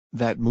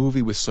That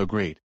movie was so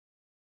great.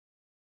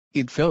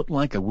 It felt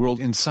like a world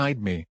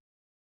inside me.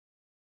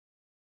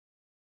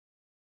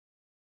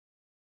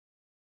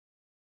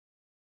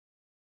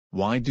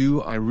 Why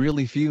do I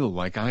really feel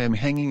like I am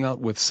hanging out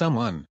with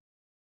someone?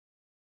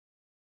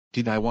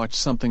 Did I watch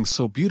something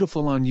so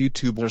beautiful on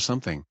YouTube or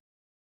something?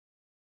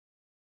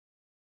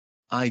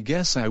 I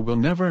guess I will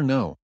never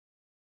know.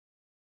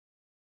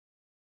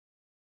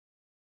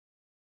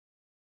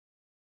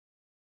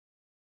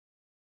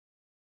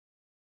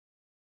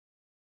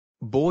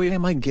 Boy,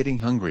 am I getting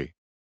hungry.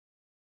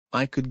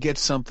 I could get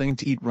something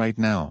to eat right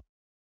now.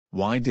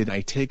 Why did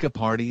I take a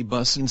party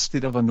bus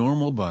instead of a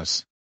normal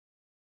bus?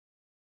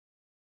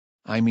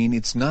 I mean,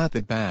 it's not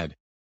that bad.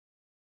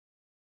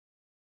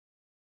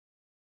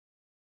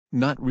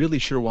 Not really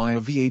sure why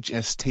a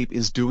VHS tape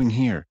is doing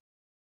here.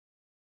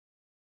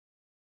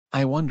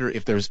 I wonder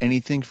if there's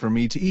anything for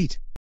me to eat.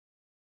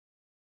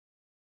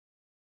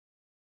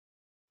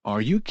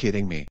 Are you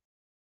kidding me?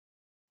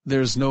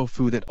 There's no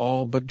food at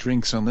all but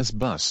drinks on this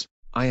bus.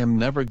 I am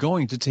never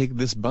going to take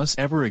this bus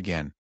ever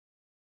again.